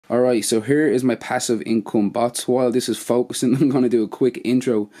Alright, so here is my passive income bots. While this is focusing, I'm going to do a quick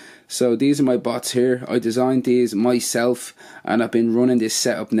intro. So these are my bots here. I designed these myself and I've been running this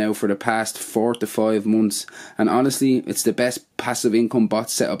setup now for the past 4 to 5 months. And honestly, it's the best passive income bot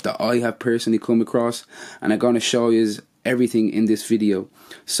setup that I have personally come across. And I'm going to show you everything in this video.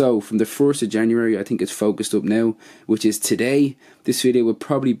 So from the 1st of January, I think it's focused up now, which is today. This video will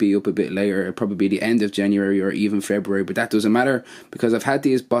probably be up a bit later. It'll probably be the end of January or even February, but that doesn't matter because I've had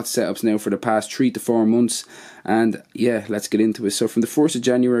these bot setups now for the past 3 to 4 months. And yeah, let's get into it. So from the 1st of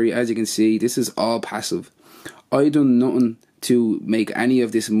January, as you can see, this is all passive. I done nothing to make any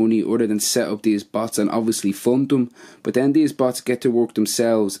of this money other than set up these bots and obviously fund them, but then these bots get to work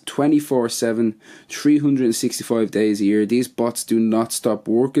themselves 24/7, 365 days a year. These bots do not stop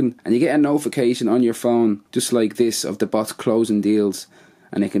working, and you get a notification on your phone just like this of the bots closing deals,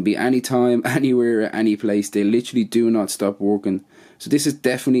 and it can be anytime, anywhere, at any place. They literally do not stop working. So this is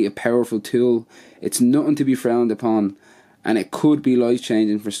definitely a powerful tool. It's nothing to be frowned upon, and it could be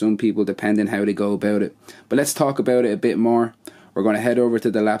life-changing for some people depending how they go about it. But let's talk about it a bit more. We're going to head over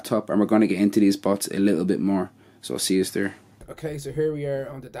to the laptop and we're going to get into these bots a little bit more. So I'll see you there. Okay, so here we are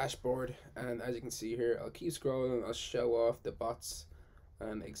on the dashboard, and as you can see here, I'll keep scrolling. I'll show off the bots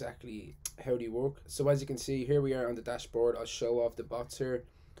and exactly how they work. So as you can see, here we are on the dashboard. I'll show off the bots here.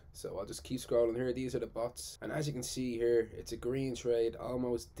 So I'll just keep scrolling here. These are the bots, and as you can see here, it's a green trade.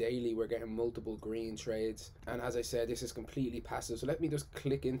 Almost daily we're getting multiple green trades, and as I said, this is completely passive. So let me just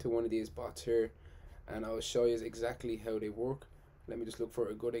click into one of these bots here and I'll show you exactly how they work. Let me just look for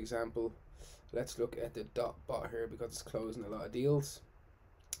a good example. Let's look at the dot bot here because it's closing a lot of deals.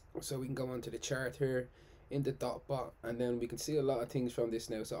 So we can go onto the chart here in the dot bot, and then we can see a lot of things from this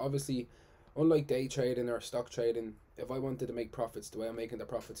now. So obviously, unlike day trading or stock trading, if I wanted to make profits the way I'm making the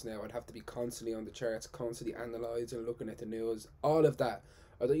profits now, I'd have to be constantly on the charts, constantly analysing, looking at the news, all of that.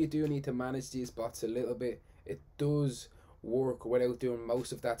 Although you do need to manage these bots a little bit, it does work without doing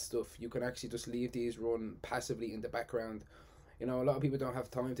most of that stuff. You can actually just leave these run passively in the background. You know, a lot of people don't have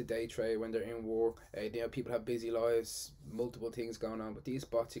time to day trade when they're in work. You know, people have busy lives, multiple things going on. But these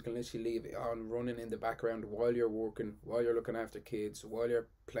bots, you can literally leave it on running in the background while you're working, while you're looking after kids, while you're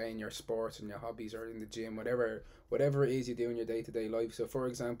playing your sports and your hobbies, or in the gym, whatever it is you do in your day-to-day life. So for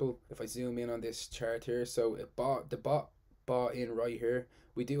example, if I zoom in on this chart here, so the bot bought in right here.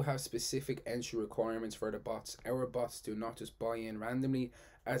 We do have specific entry requirements for the bots. Our bots do not just buy in randomly.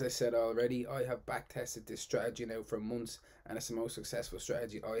 As I said already, I have back tested this strategy now for months, and it's the most successful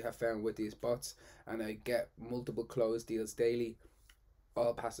strategy I have found with these bots, and I get multiple closed deals daily,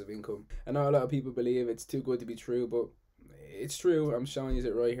 all passive income. I know a lot of people believe it's too good to be true, but it's true. I'm showing you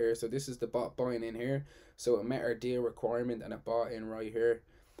it right here. So this is the bot buying in here. So it met our deal requirement and it bought in right here.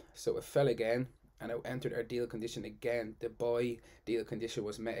 So it fell again and it entered our deal condition again. The buy deal condition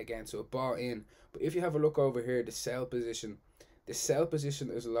was met again, so it bought in. But if you have a look over here, the sell position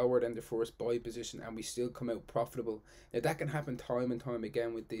is lower than the first buy position, and we still come out profitable. Now that can happen time and time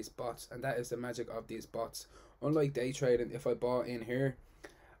again with these bots, and that is the magic of these bots. Unlike day trading, if I bought in here,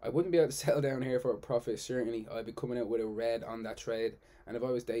 I wouldn't be able to sell down here for a profit. Certainly I'd be coming out with a red on that trade, and if I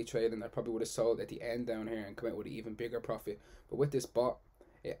was day trading, I probably would have sold at the end down here and come out with an even bigger profit. But with this bot,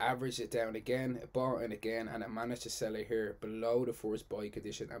 it averaged it down again, it bought in again, and it managed to sell it here below the first buy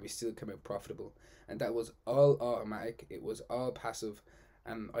condition, and we still come out profitable. And that was all automatic, it was all passive,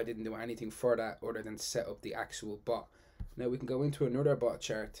 and I didn't do anything for that other than set up the actual bot. Now we can go into another bot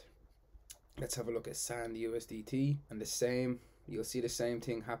chart. Let's have a look at SAND USDT, and the same, you'll see the same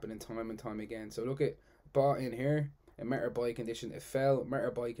thing happening time and time again. So look at bought in here, it met our buy condition, it fell, met our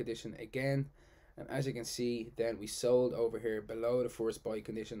buy condition again. And as you can see, then we sold over here below the first buy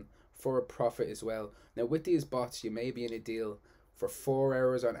condition for a profit as well. Now with these bots, you may be in a deal for 4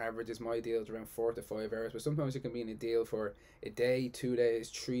 hours on average. Is my deal around 4 to 5 hours, but sometimes you can be in a deal for a day, 2 days,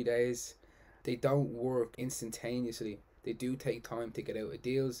 3 days. They don't work instantaneously. They do take time to get out of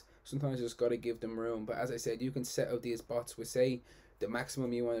deals. Sometimes you just got to give them room. But as I said, you can set up these bots with, say, the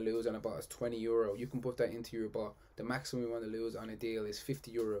maximum you want to lose on a bot is €20. You can put that into your bot. The maximum you want to lose on a deal is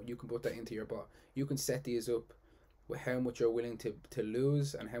 €50. You can put that into your bot. You can set these up with how much you're willing to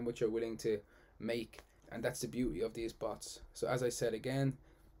lose and how much you're willing to make. And that's the beauty of these bots. So as I said again,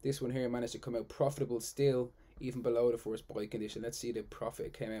 this one here managed to come out profitable still, even below the first buy condition. Let's see the profit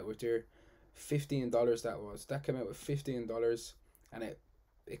it came out with there. $15 that was. That came out with $15, and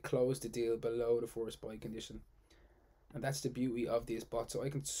it closed the deal below the first buy condition. And that's the beauty of these bots. So I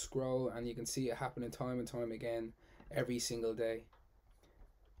can scroll and you can see it happening time and time again every single day.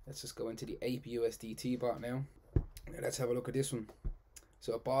 Let's just go into the Ape USDT bot now. Let's have a look at this one.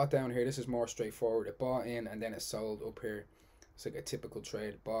 So it bought down here. This is more straightforward. It bought in and then it sold up here. It's like a typical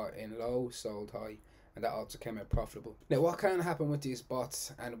trade, bought in low, sold high, and that also came out profitable. Now, what can happen with these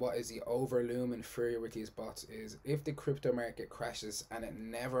bots and what is the overlooming fear with these bots is if the crypto market crashes and it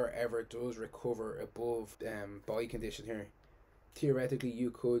never ever does recover above buy condition here, theoretically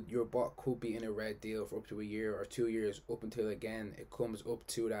your bot could be in a red deal for up to a year or 2 years, up until again it comes up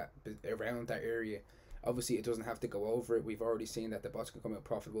to that, around that area. Obviously it doesn't have to go over it. We've already seen that the bots can come out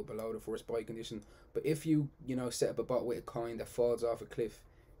profitable below the first buy condition, but if you set up a bot with a coin that falls off a cliff,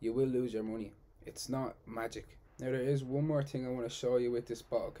 you will lose your money. It's not magic. Now there is one more thing I want to show you with this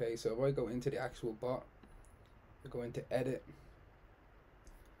bot. Okay, so if I go into the actual bot, I go into edit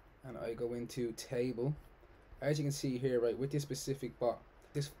and I go into table, as you can see here, right, with this specific bot,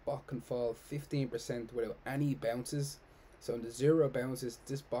 this bot can fall 15% without any bounces. So in the 0 bounces,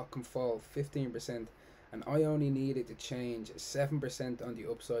 this bot can fall 15%, and I only needed to change 7% on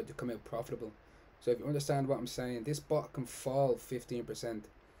the upside to come out profitable. So if you understand what I'm saying, this bot can fall 15%,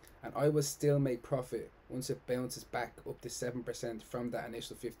 and I will still make profit once it bounces back up to 7% from that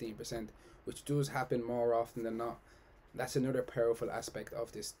initial 15%, which does happen more often than not. That's another powerful aspect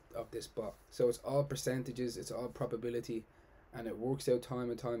of this bot. So it's all percentages, it's all probability, and it works out time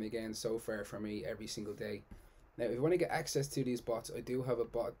and time again so far for me every single day. Now if you want to get access to these bots, I do have a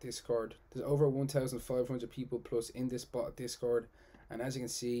bot Discord. There's over 1,500 people plus in this bot Discord, and as you can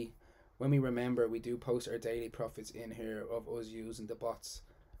see, when we remember, we do post our daily profits in here of us using the bots.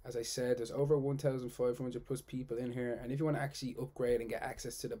 As I said, there's over 1,500 plus people in here, and if you want to actually upgrade and get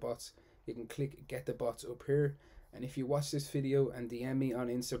access to the bots, you can click get the bots up here. And if you watch this video and DM me on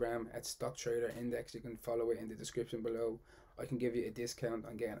Instagram at StockTraderIndex, you can follow it in the description below. I can give you a discount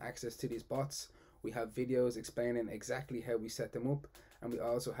on getting access to these bots. We have videos explaining exactly how we set them up, and we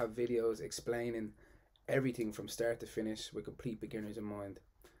also have videos explaining everything from start to finish with complete beginners in mind.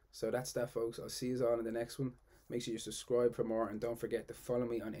 So that's that, folks. I'll see you all in the next one. Make sure you subscribe for more, and don't forget to follow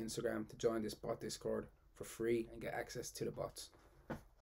me on Instagram to join this bot Discord for free and get access to the bots.